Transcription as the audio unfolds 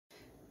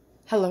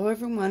Hello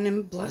everyone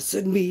and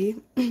blessed be.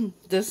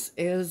 This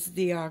is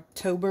the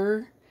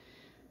October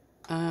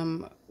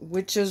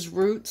Witch's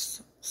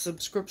Roots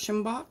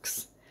subscription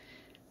box.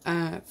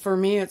 For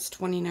me it's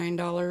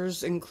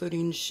 $29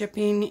 including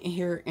shipping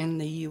here in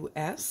the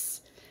US.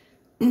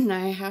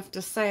 I have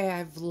to say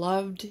I've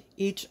loved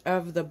each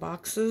of the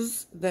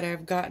boxes that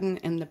I've gotten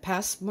in the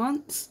past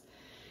months.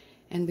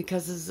 And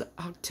because it's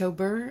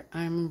October,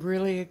 I'm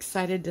really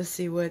excited to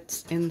see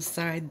what's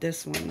inside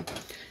this one.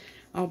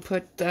 I'll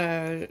put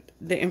the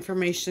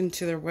information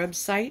to their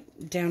website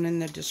down in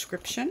the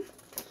description.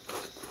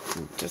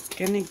 I'm just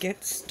gonna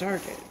get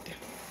started.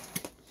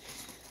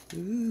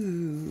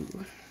 Ooh.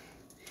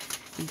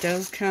 It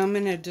does come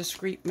in a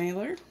discreet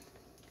mailer.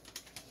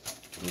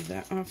 Move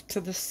that off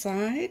to the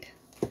side.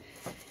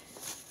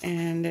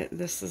 And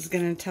this is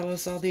gonna tell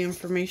us all the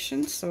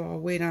information, so I'll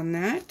wait on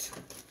that.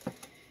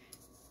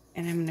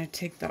 And I'm gonna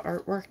take the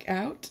artwork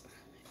out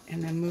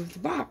and then move the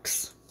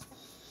box.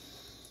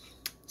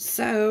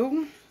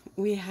 So,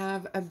 we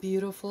have a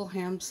beautiful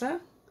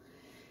hamsa.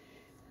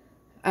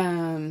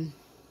 I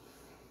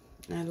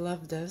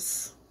love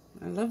this.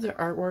 I love the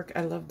artwork.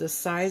 I love the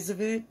size of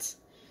it.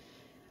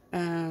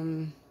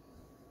 Let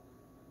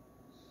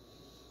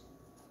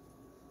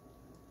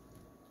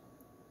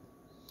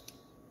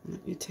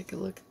you take a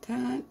look at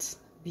that.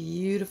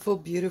 Beautiful,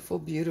 beautiful,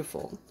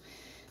 beautiful.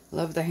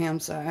 Love the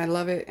hamsa. I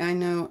love it. I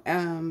know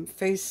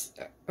face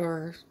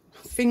or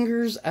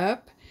fingers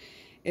up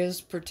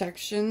is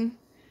protection.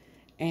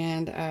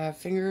 And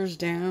fingers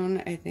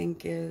down, I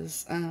think,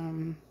 is,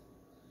 I'm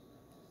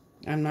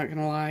not going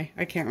to lie,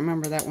 I can't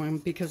remember that one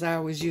because I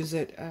always use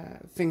it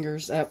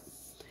fingers up.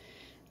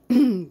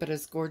 But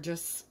it's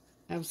gorgeous.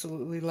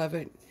 Absolutely love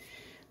it.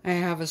 I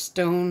have a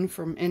stone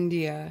from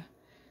India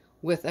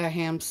with a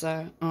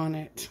hamsa on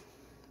it.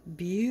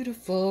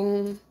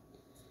 Beautiful.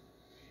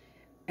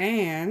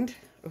 And,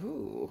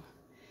 ooh,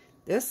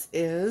 this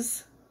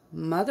is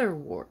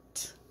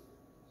motherwort.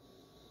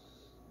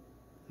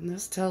 And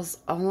this tells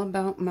all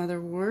about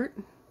motherwort.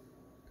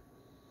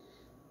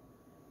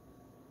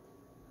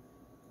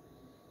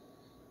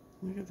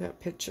 Look at that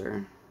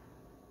picture.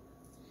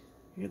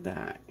 Look at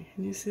that.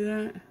 Can you see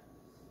that?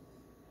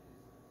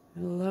 I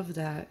love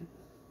that.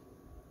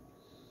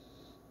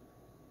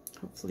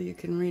 Hopefully you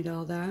can read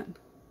all that.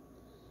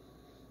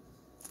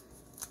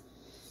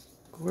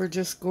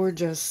 Gorgeous,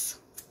 gorgeous.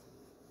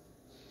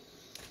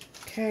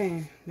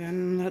 Okay,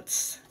 then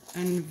let's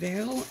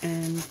unveil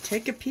and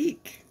take a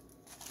peek.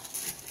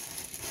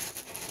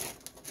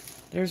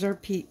 There's our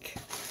peek.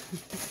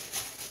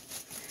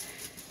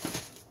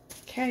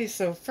 Okay,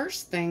 so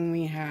first thing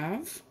we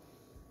have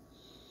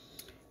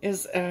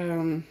is, I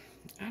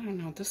don't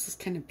know, this is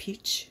kind of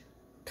peach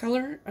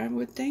color, I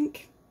would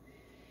think,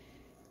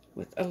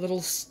 with a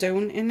little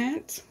stone in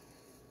it.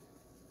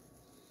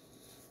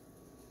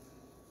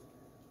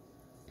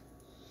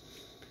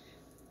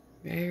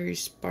 Very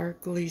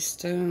sparkly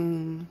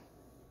stone.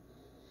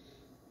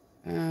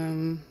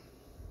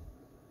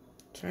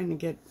 Trying to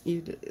get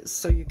you to,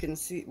 so you can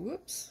see,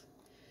 whoops,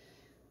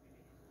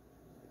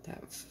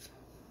 that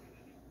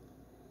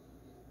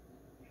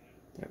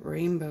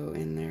rainbow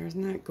in there.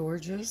 Isn't that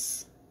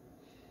gorgeous?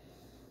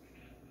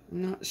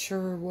 I'm not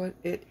sure what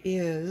it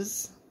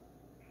is,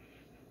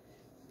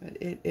 but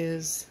it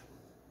is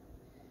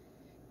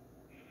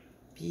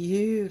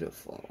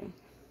beautiful.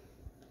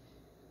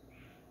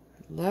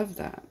 Love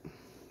that.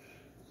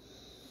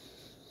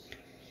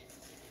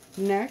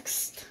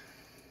 Next,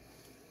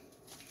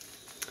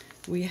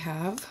 we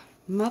have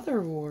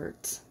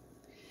motherwort.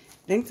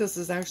 I think this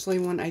is actually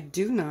one I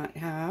do not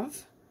have,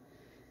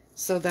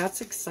 so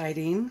that's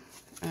exciting.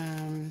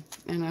 And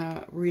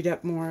I'll read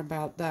up more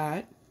about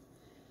that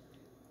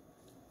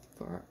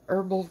for our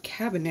herbal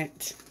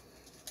cabinet.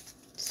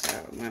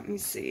 So let me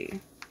see.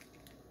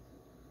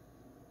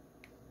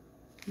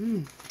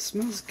 It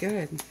smells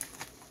good.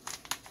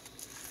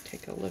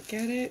 Take a look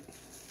at it.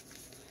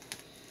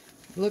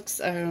 Looks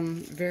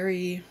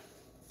very,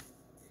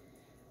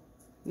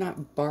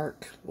 not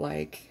bark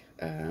like,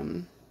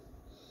 but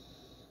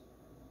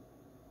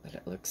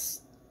it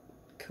looks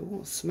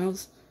cool.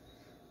 Smells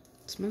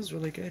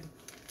really good.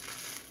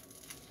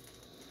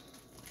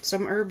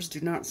 Some herbs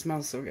do not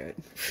smell so good.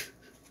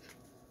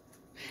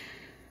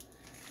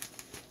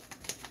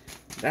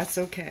 That's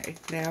okay.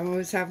 They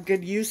always have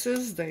good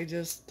uses. They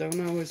just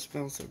don't always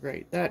smell so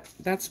great. That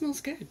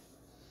smells good.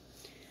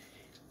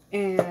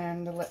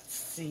 And let's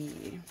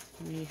see.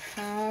 We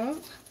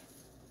have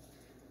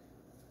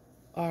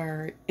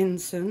our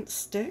incense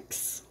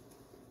sticks.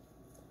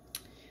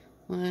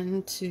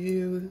 1,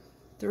 2,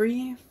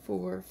 3,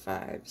 4,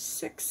 5,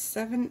 6,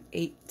 7,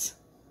 8.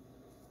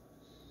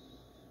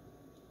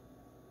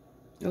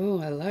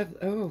 Oh, I love,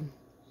 oh.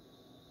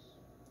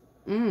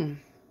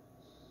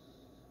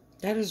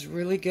 That is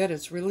really good.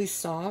 It's really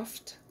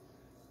soft.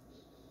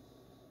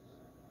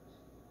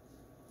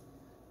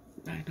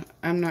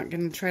 I'm not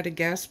going to try to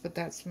guess, but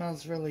that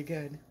smells really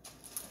good.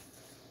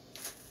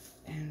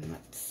 And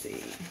let's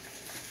see.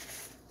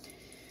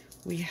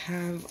 We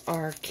have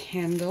our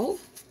candle.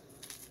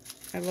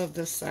 I love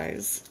this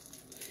size.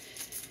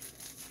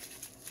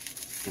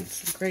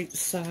 It's a great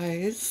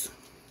size.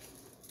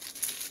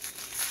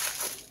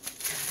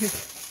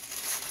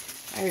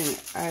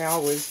 I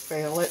always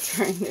fail at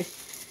trying to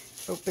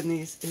open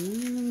these.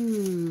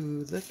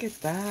 Ooh, look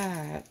at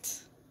that.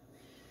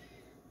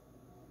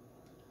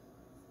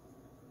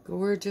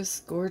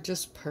 Gorgeous,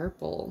 gorgeous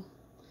purple.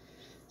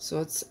 So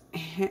it's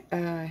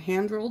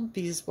hand-rolled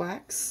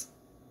beeswax.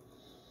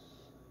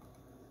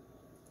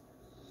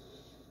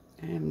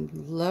 I'm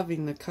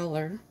loving the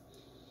color.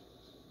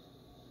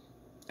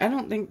 I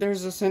don't think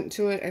there's a scent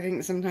to it. I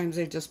think sometimes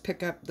they just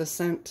pick up the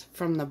scent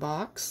from the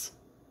box.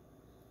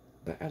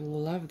 But I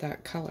love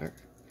that color.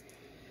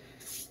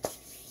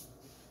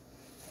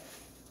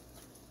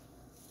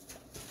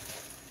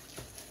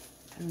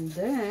 And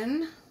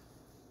then,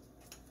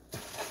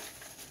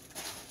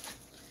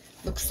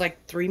 looks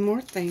like 3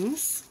 more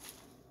things.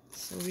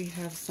 So we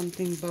have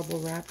something bubble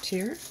wrapped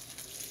here.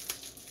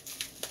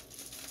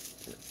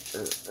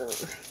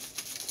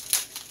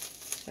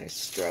 I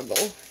struggle.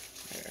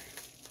 There.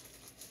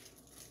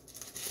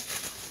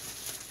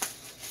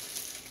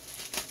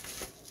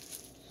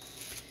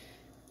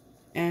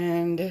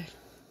 And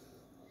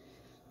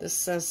this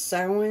says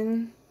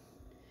Samhain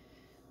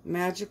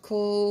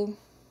Magical,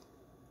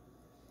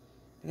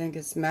 I think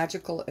it's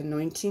Magical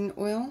Anointing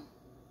Oil.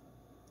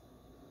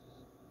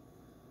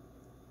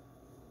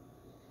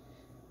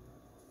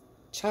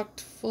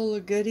 Chocked full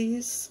of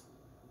goodies.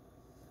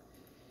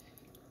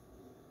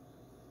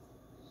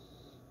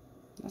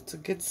 Lots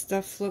of good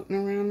stuff floating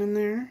around in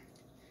there.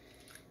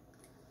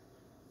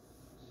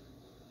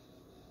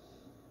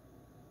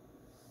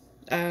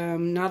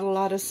 Not a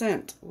lot of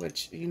scent,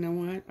 which, you know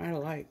what, I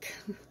like.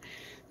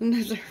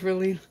 Sometimes I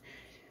really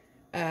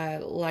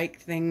like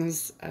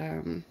things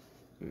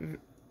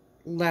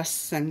less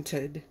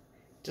scented.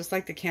 Just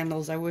like the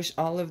candles. I wish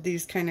all of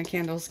these kind of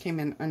candles came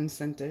in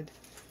unscented.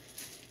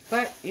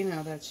 But, you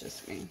know, that's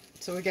just me.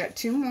 So we got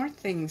 2 more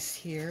things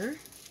here,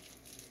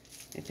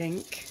 I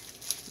think.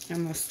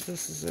 Unless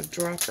this is a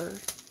dropper.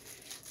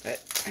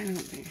 But I don't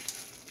think.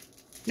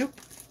 Nope.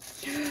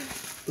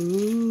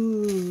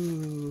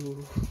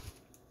 Ooh.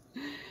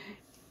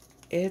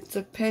 It's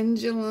a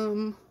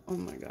pendulum. Oh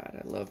my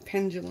god, I love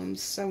pendulums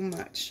so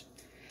much.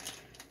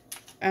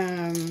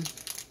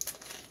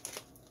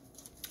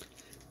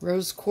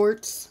 Rose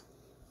quartz.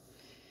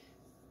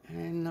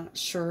 I'm not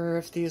sure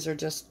if these are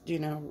just, you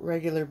know,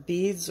 regular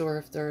beads or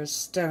if they're a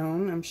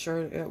stone. I'm sure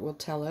it will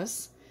tell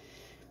us.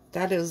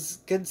 That is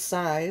good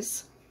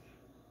size.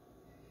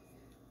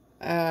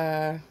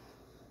 Freaking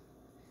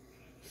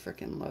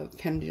love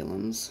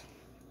pendulums.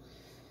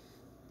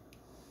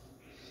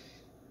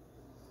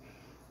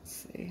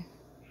 Let's see.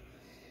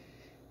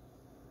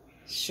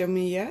 Show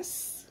me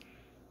yes.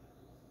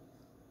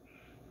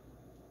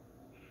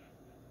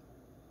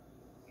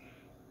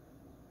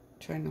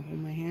 Trying to hold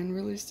my hand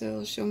really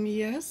still. Show me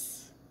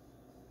yes.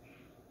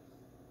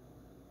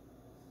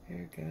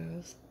 There it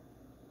goes.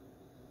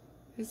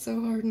 It's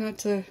so hard not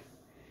to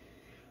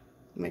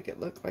make it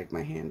look like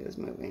my hand is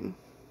moving.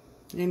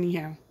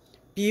 Anyhow,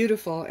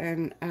 beautiful,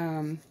 and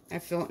I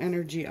feel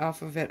energy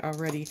off of it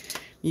already.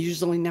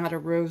 Usually not a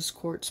rose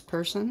quartz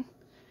person,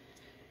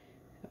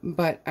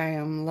 but I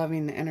am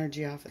loving the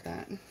energy off of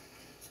that.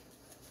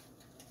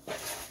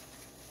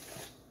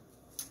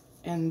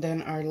 And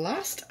then our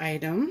last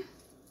item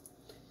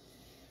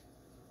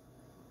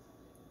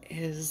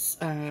is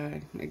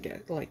I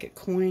get like a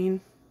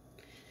coin,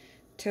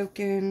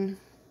 token,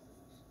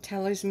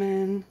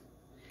 talisman.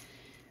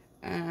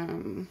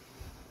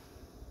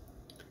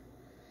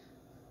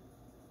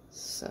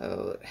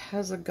 So it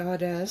has a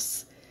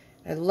goddess.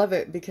 I love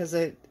it because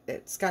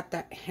it's got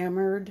that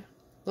hammered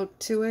look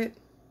to it.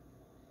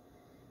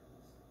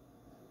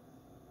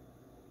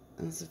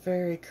 It's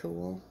very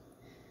cool.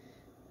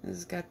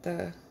 It's got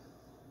the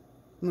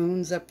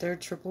moons up there,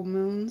 triple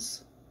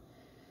moons.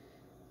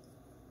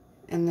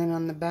 And then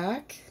on the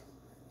back,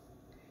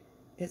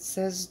 it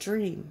says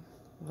dream.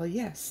 Well,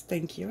 yes,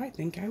 thank you. I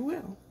think I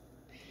will.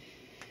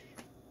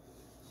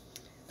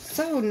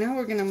 So now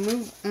we're going to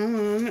move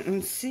on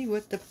and see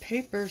what the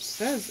paper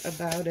says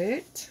about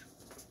it.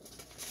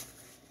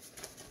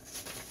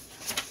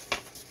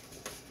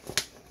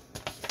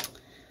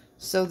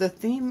 So the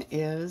theme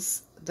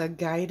is the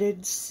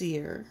guided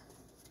seer.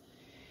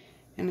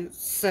 And it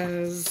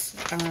says,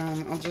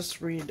 I'll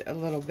just read a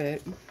little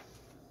bit.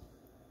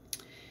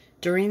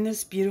 During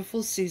this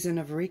beautiful season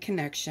of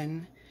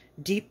reconnection,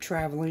 deep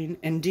traveling,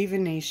 and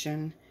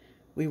divination,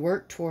 we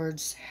work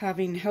towards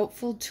having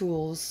helpful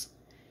tools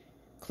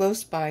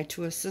close by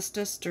to assist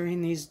us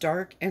during these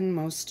dark and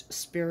most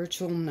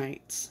spiritual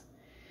nights.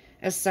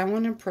 As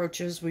Samhain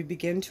approaches, we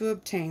begin to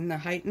obtain the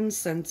heightened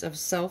sense of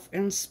self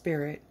and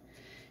spirit,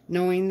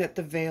 knowing that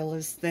the veil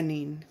is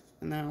thinning.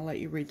 And then I'll let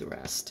you read the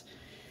rest.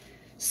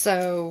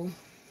 So,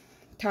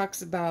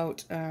 talks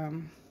about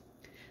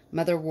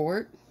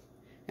motherwort,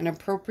 an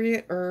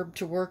appropriate herb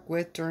to work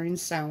with during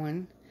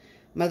Samhain.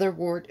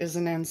 Motherwort is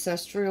an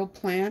ancestral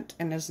plant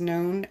and is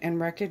known and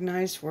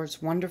recognized for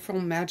its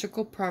wonderful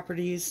magical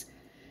properties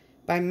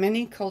by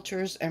many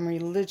cultures and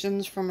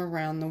religions from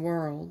around the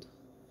world.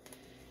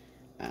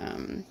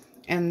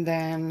 And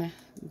then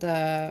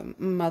the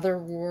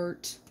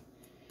motherwort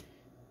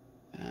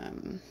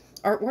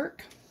artwork.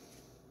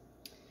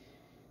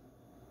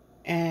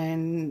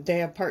 And they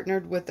have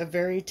partnered with a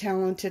very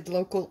talented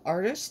local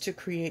artist to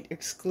create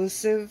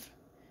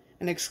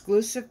an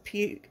exclusive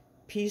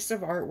piece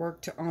of artwork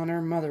to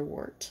honor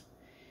motherwort.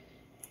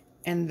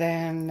 And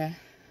then,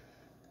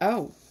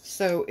 oh,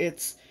 so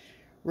it's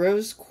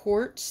rose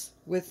quartz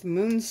with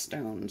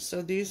moonstones.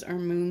 So these are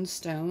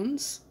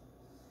moonstones.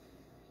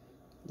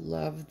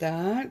 Love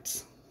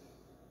that.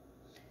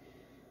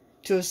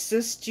 To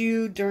assist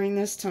you during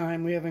this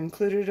time, we have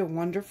included a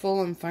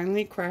wonderful and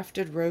finely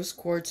crafted rose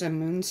quartz and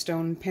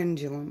moonstone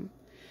pendulum.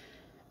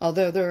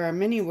 Although there are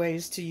many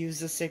ways to use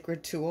the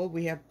sacred tool,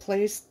 we have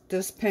placed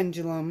this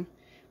pendulum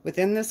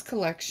within this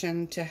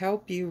collection to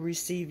help you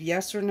receive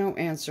yes or no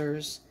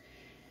answers,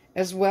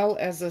 as well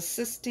as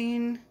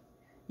assisting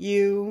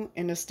you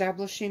in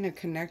establishing a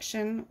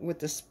connection with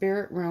the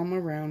spirit realm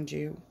around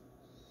you.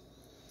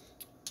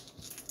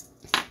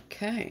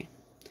 Okay.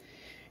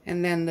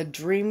 And then the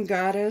Dream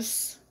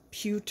Goddess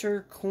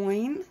pewter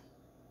coin.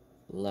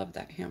 Love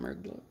that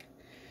hammered look.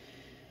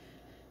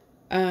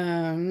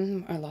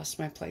 I lost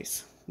my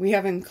place. We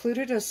have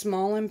included a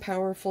small and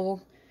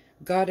powerful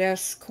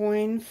goddess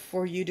coin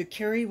for you to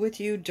carry with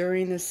you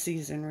during this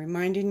season,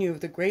 reminding you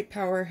of the great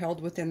power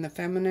held within the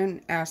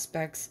feminine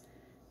aspects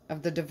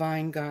of the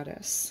divine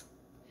goddess.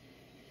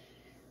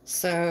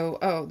 So,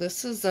 oh,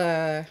 this is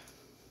a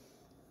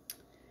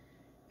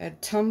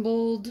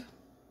tumbled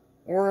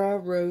aura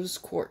rose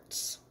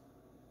quartz.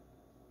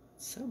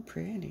 So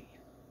pretty.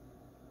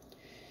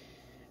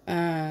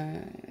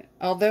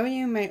 Although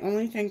you may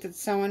only think that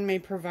someone may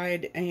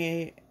provide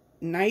a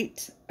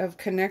night of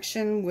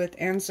connection with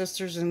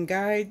ancestors and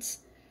guides,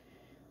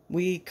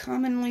 we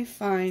commonly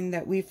find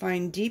that we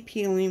find deep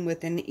healing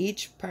within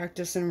each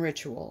practice and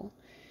ritual.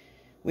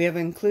 We have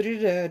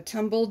included a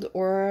tumbled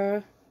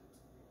aura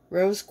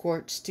rose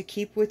quartz to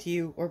keep with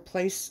you or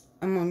place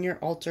among your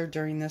altar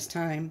during this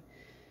time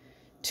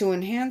to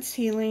enhance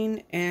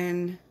healing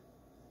and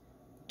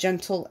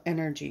gentle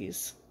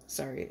energies.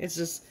 Sorry, it's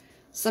just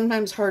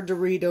sometimes hard to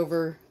read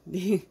over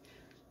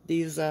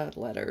these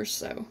letters,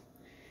 so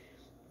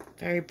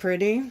very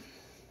pretty.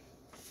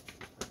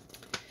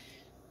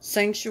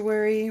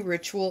 Sanctuary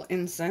ritual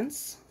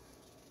incense.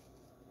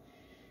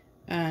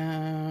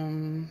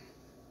 So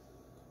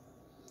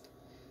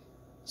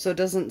it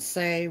doesn't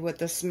say what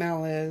the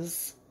smell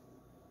is.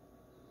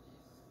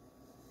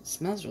 It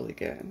smells really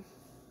good.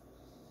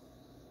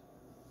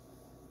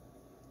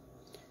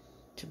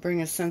 To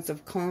bring a sense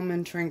of calm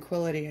and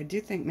tranquility. I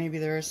do think maybe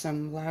there is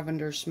some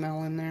lavender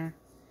smell in there,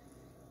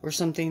 or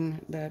something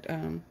that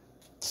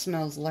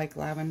smells like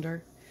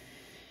lavender.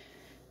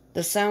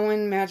 The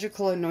Samhain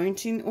Magical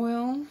Anointing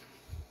Oil.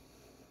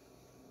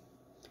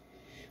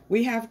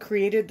 We have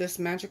created this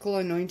magical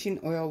anointing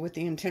oil with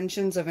the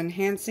intentions of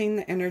enhancing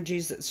the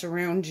energies that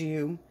surround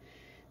you,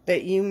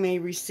 that you may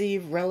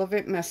receive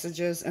relevant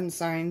messages and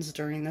signs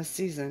during this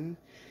season.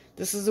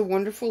 This is a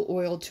wonderful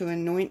oil to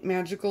anoint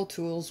magical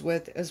tools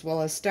with, as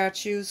well as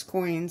statues,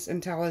 coins,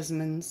 and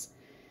talismans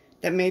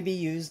that may be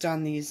used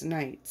on these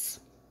nights.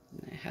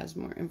 It has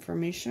more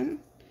information.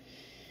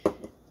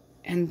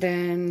 And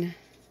then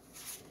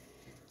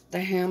the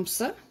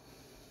Hamsa.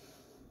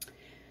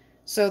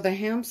 So the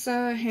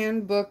Hamsa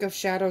Handbook of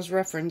Shadows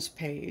reference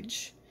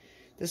page.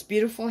 This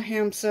beautiful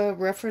Hamsa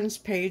reference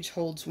page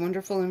holds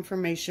wonderful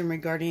information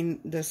regarding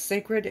this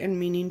sacred and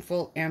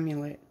meaningful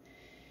amulet,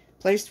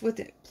 placed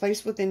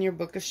within your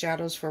Book of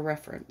Shadows for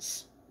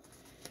reference.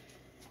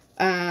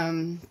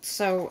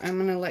 So I'm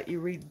going to let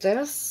you read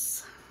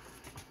this.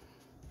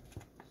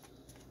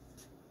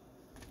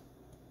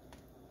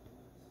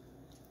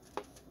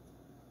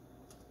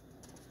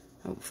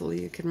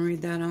 Hopefully you can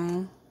read that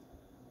all.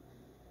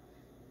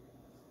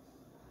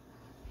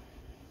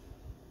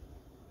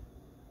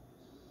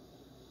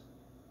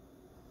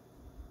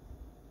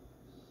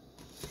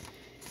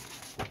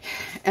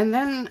 And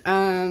then,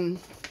 I'm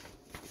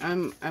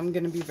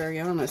going to be very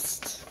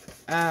honest.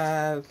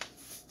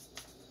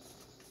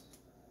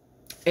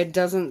 It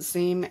doesn't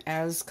seem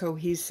as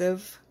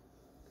cohesive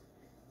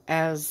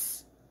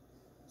as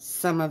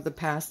some of the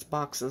past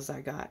boxes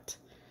I got.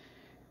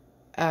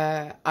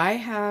 I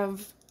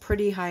have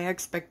pretty high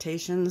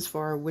expectations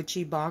for a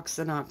witchy box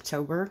in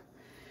October.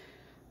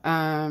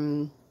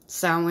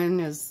 Samhain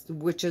is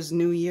Witch's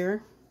New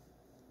Year.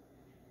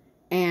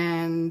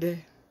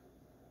 And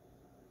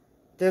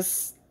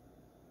this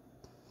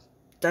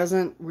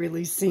doesn't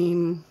really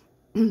seem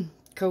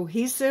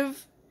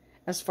cohesive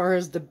as far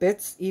as the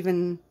bits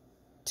even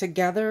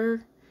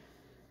together,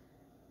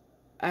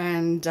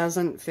 and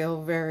doesn't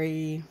feel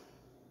very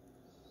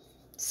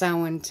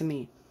Samhain to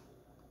me.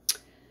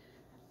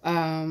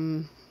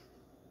 But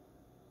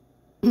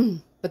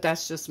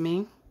that's just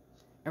me.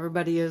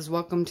 Everybody is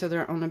welcome to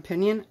their own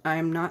opinion. I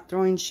am not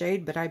throwing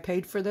shade, but I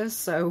paid for this,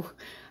 so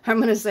I'm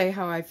going to say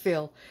how I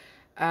feel.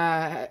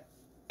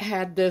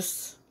 Had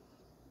this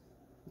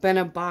been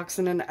a box,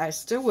 and then I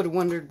still would have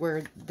wondered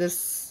where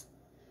this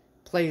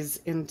plays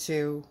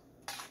into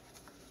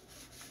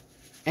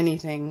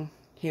anything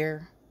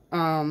here.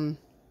 I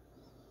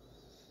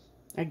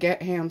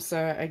get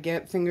hamsa, I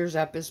get fingers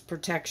up as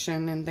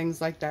protection and things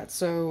like that.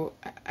 So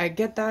I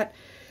get that.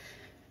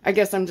 I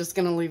guess I'm just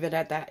going to leave it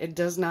at that. It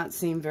does not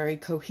seem very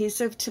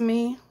cohesive to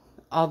me.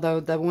 Although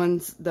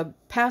the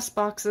past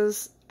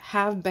boxes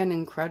have been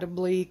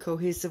incredibly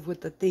cohesive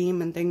with the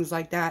theme and things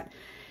like that.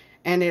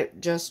 And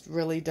it just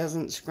really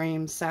doesn't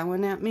scream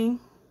Samhain at me.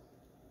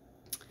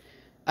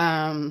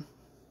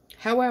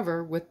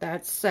 However, with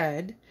that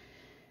said,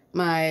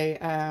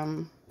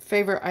 my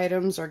favorite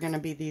items are going to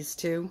be these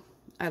two.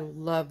 I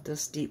love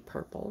this deep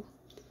purple.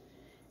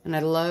 And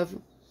I love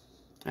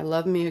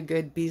me a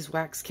good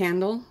beeswax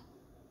candle.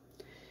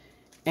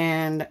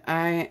 And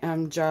I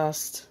am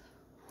just,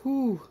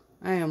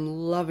 I am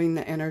loving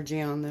the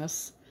energy on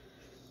this.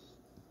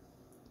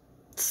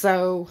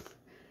 So,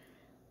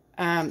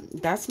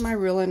 that's my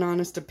real and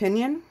honest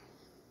opinion.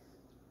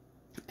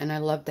 And I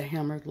love the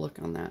hammered look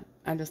on that.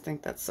 I just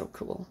think that's so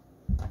cool.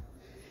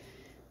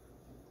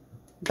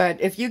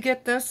 But if you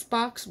get this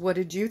box, what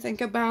did you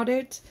think about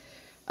it?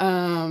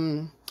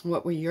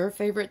 What were your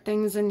favorite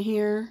things in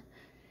here?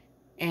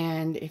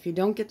 And if you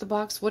don't get the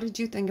box, what did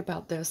you think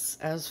about this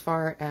as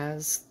far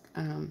as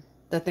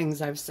the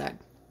things I've said?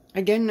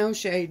 Again, no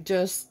shade,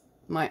 just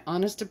my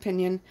honest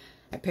opinion.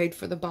 I paid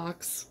for the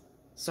box,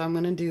 so I'm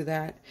going to do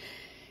that.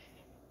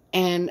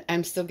 And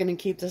I'm still going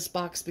to keep this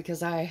box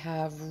because I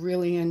have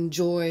really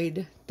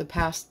enjoyed the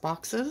past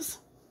boxes.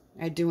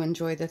 I do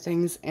enjoy the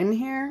things in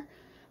here.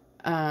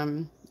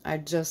 I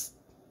just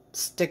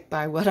stick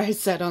by what I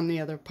said on the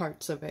other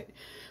parts of it.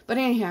 But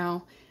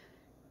anyhow,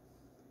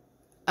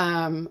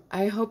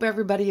 I hope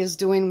everybody is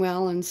doing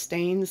well and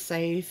staying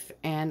safe.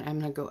 And I'm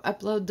going to go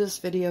upload this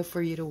video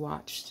for you to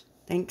watch.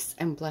 Thanks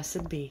and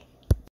blessed be.